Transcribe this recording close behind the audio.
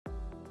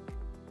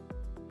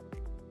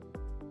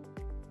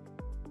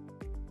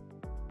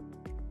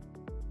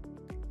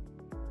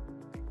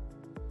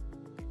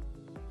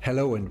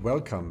Hello and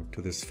welcome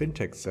to this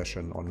fintech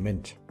session on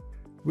Mint.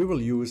 We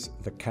will use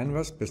the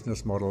Canvas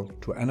business model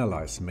to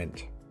analyze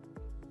Mint.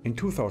 In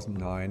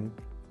 2009,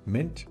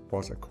 Mint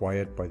was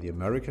acquired by the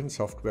American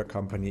software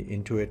company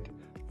Intuit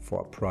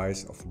for a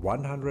price of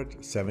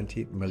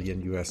 $170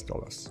 million.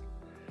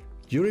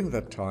 During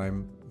that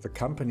time, the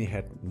company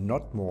had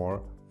not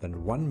more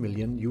than 1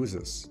 million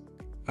users.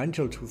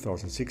 Until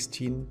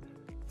 2016,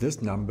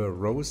 this number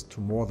rose to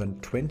more than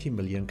 20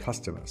 million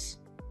customers.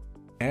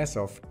 As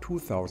of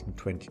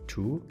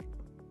 2022,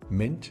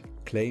 Mint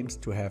claims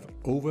to have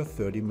over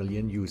 30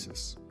 million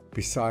users.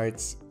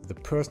 Besides the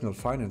personal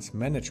finance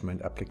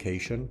management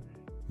application,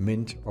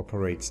 Mint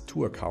operates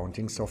two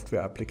accounting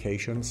software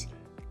applications,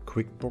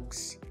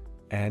 QuickBooks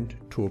and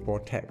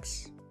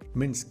TurboTax.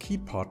 Mint's key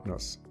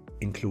partners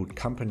include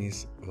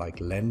companies like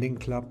Lending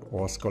Club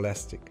or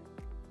Scholastic.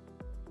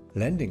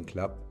 Lending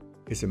Club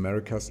is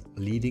America's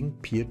leading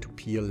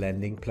peer-to-peer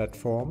lending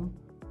platform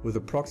with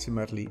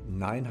approximately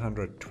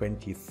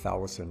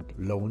 920,000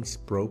 loans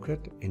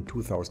brokered in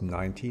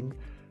 2019,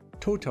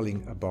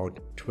 totaling about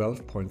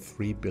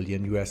 $12.3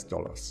 billion.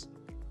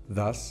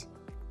 Thus,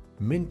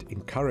 Mint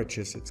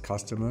encourages its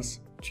customers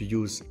to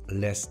use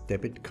less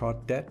debit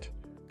card debt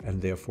and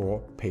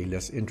therefore pay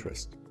less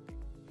interest.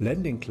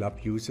 Lending Club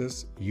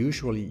users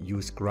usually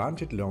use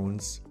granted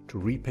loans to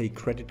repay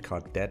credit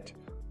card debt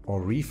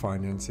or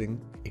refinancing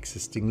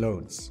existing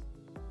loans.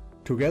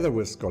 Together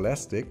with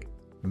Scholastic,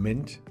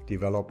 Mint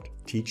developed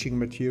teaching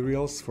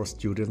materials for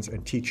students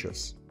and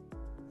teachers.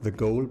 The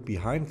goal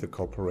behind the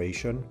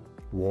cooperation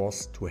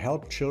was to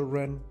help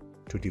children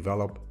to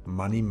develop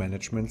money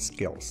management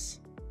skills.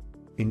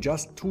 In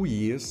just 2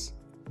 years,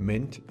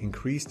 Mint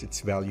increased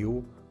its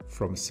value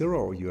from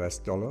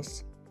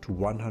 $0 to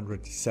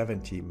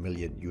 $170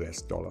 million.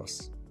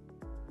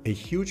 A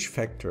huge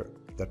factor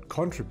that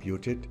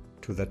contributed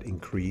to that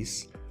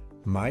increase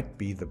might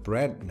be the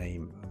brand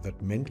name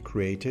that Mint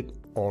created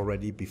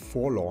already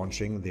before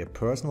launching their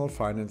personal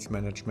finance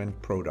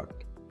management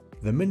product.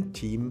 The Mint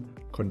team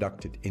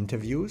conducted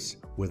interviews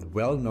with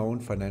well-known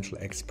financial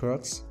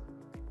experts,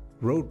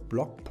 wrote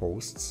blog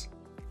posts,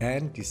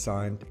 and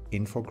designed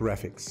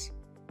infographics.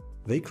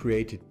 They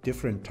created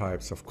different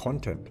types of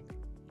content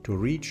to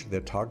reach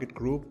their target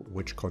group,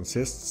 which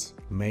consists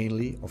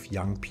mainly of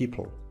young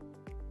people.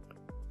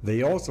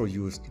 They also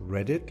used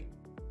Reddit,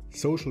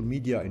 social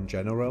media in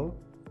general,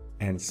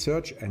 and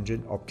search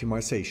engine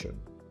optimization.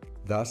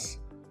 Thus,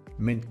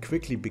 Mint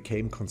quickly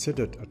became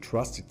considered a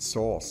trusted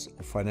source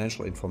of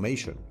financial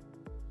information.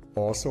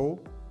 Also,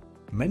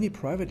 many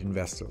private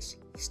investors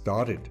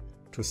started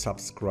to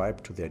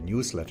subscribe to their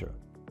newsletter.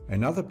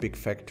 Another big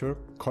factor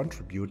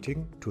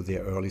contributing to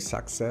their early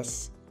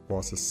success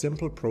was a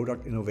simple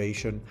product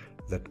innovation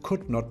that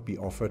could not be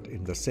offered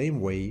in the same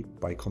way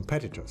by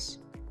competitors.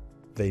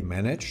 They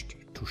managed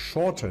to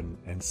shorten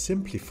and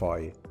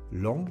simplify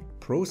long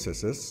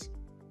processes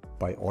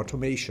by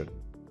automation.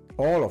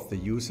 All of the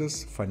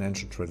user's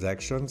financial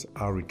transactions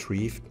are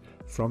retrieved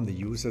from the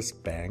user's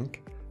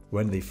bank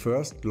when they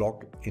first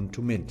log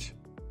into Mint.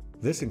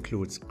 This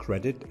includes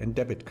credit and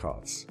debit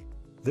cards.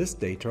 This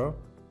data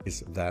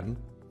is then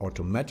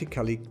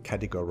automatically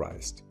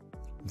categorized.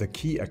 The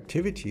key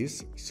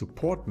activities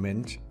support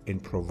Mint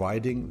in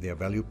providing their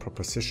value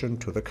proposition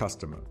to the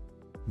customer.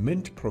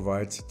 Mint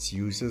provides its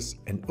users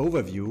an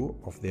overview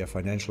of their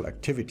financial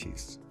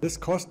activities. This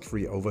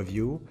cost-free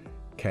overview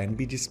can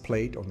be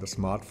displayed on the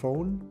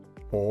smartphone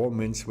or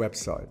Mint's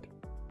website.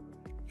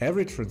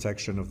 Every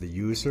transaction of the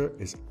user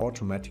is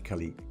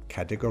automatically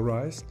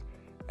categorized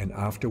and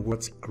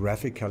afterwards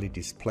graphically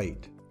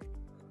displayed.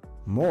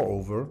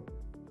 Moreover,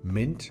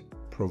 Mint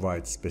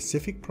provides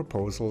specific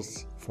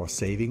proposals for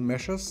saving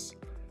measures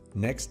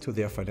next to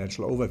their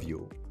financial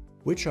overview,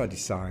 which are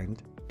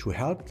designed to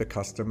help the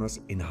customers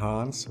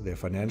enhance their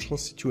financial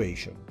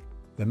situation.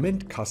 The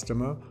Mint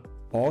customer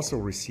also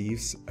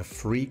receives a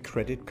free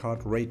credit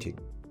card rating.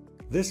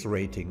 This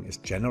rating is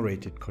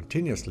generated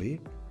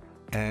continuously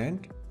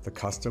and the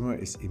customer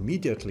is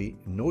immediately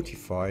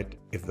notified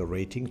if the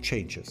rating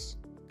changes.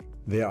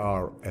 There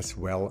are as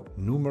well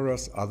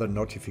numerous other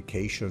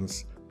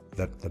notifications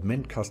that the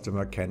Mint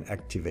customer can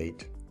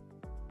activate.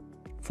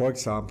 For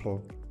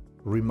example,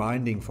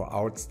 reminding for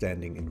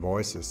outstanding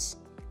invoices,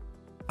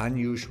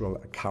 unusual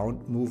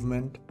account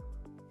movement,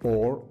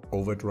 or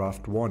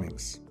overdraft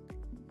warnings.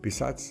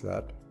 Besides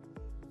that,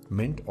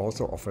 Mint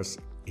also offers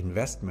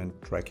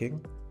investment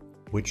tracking,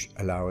 which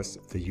allows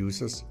the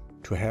users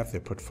to have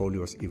their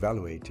portfolios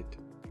evaluated.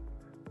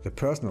 The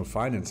personal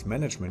finance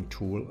management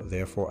tool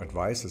therefore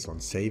advises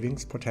on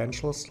savings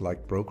potentials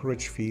like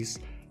brokerage fees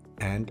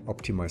and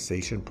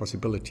optimization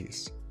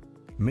possibilities.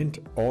 Mint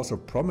also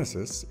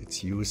promises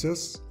its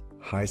users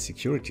high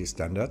security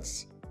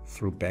standards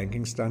through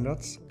banking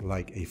standards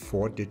like a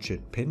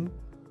 4-digit PIN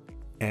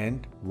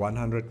and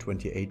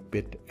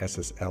 128-bit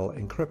SSL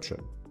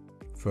encryption.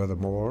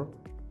 Furthermore,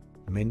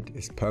 Mint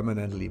is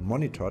permanently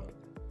monitored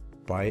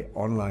by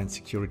online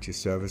security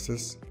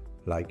services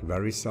like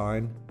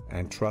VeriSign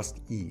and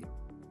TrustE.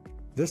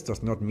 This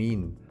does not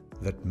mean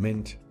that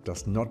Mint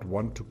does not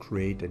want to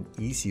create an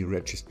easy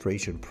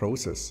registration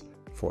process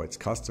for its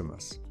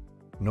customers.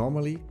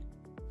 Normally,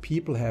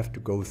 people have to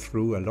go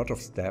through a lot of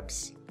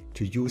steps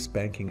to use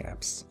banking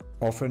apps.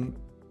 Often,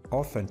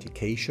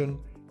 authentication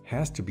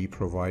has to be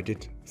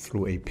provided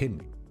through a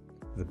PIN.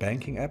 The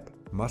banking app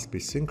must be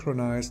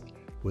synchronized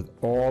with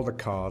all the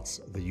cards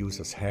the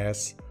user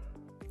has,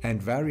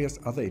 and various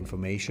other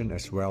information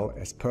as well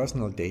as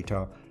personal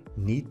data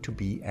need to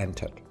be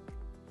entered.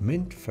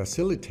 Mint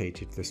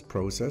facilitated this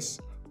process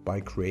by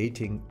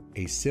creating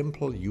a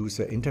simple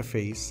user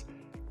interface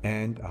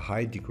and a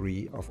high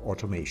degree of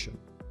automation.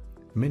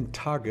 Mint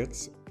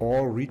targets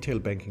all retail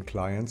banking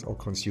clients or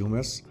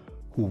consumers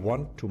who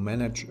want to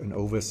manage and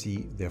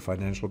oversee their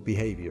financial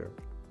behavior.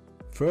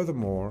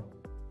 Furthermore,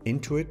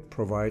 Intuit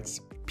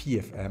provides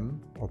PFM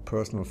or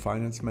personal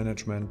finance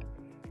management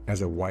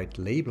as a white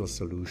label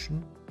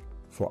solution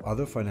for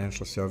other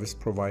financial service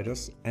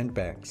providers and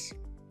banks.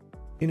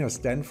 In a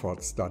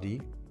Stanford study,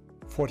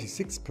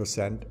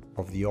 46%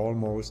 of the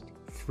almost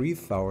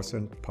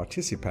 3,000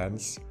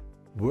 participants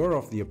were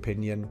of the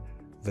opinion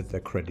that the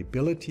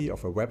credibility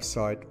of a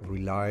website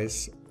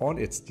relies on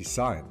its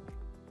design.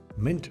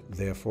 Mint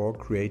therefore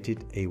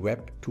created a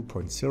Web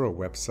 2.0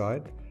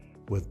 website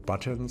with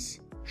buttons,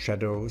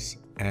 shadows,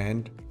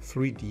 and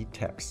 3D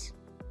tabs.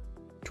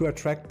 To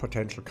attract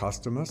potential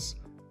customers,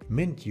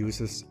 Mint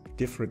uses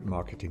different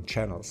marketing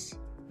channels,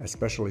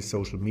 especially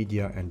social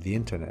media and the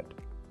internet.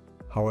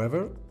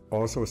 However,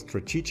 also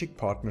strategic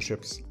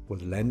partnerships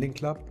with Lending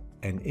Club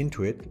and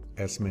Intuit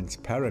as Mint's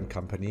parent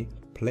company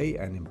play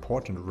an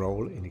important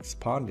role in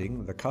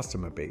expanding the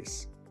customer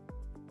base.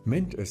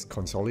 Mint is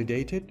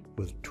consolidated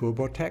with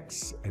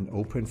TurboTax and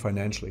Open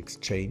Financial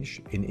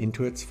Exchange in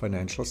Intuit's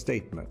financial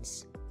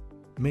statements.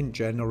 Mint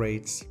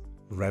generates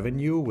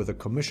revenue with a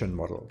commission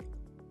model.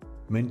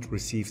 Mint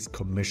receives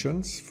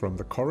commissions from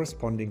the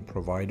corresponding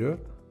provider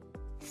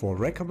for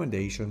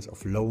recommendations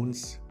of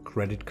loans,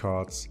 credit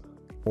cards,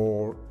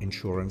 or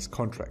insurance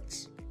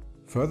contracts.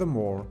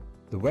 Furthermore,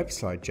 the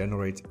website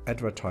generates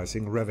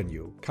advertising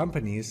revenue.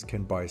 Companies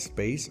can buy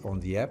space on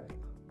the app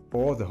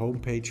or the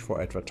homepage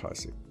for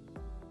advertising.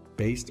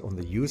 Based on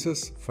the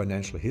user's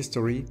financial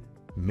history,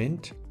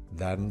 Mint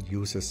then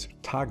uses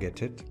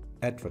targeted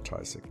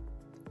advertising.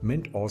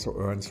 Mint also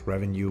earns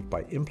revenue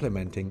by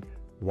implementing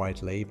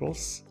white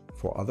labels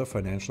for other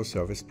financial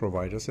service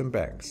providers and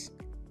banks.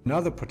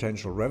 Another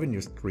potential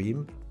revenue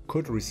stream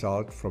could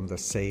result from the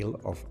sale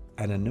of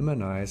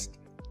anonymized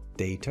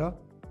data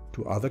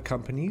to other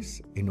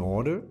companies in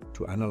order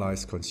to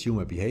analyze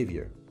consumer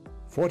behavior.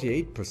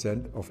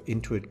 48% of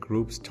Intuit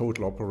Group's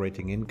total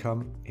operating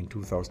income in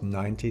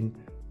 2019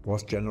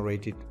 was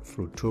generated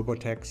through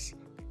TurboTax,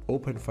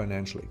 Open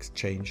Financial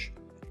Exchange,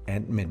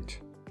 and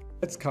Mint.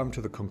 Let's come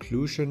to the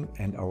conclusion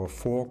and our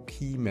 4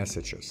 key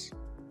messages.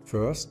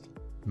 First,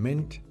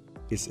 Mint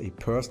is a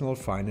personal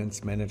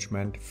finance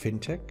management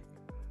fintech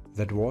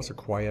that was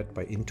acquired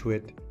by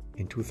Intuit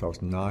in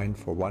 2009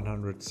 for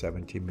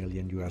 $170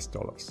 million.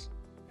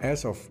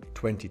 As of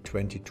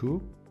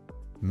 2022,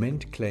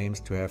 Mint claims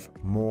to have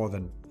more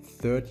than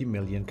 30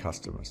 million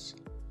customers.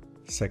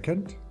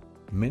 Second,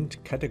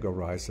 Mint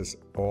categorizes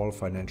all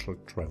financial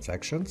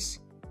transactions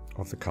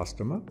of the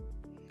customer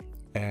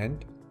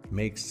and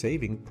makes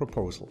saving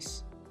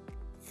proposals.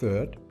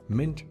 Third,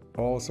 Mint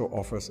also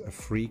offers a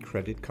free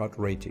credit card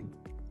rating,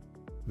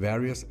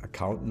 various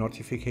account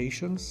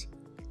notifications,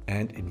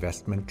 and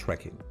investment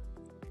tracking.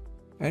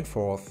 And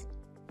fourth,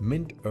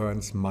 Mint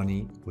earns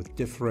money with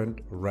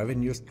different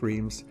revenue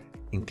streams,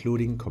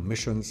 including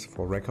commissions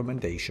for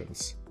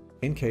recommendations.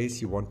 In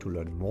case you want to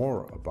learn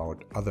more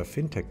about other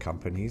fintech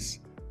companies,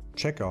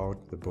 check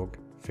out the book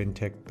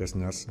Fintech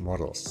Business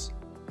Models.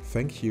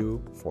 Thank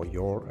you for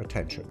your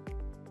attention.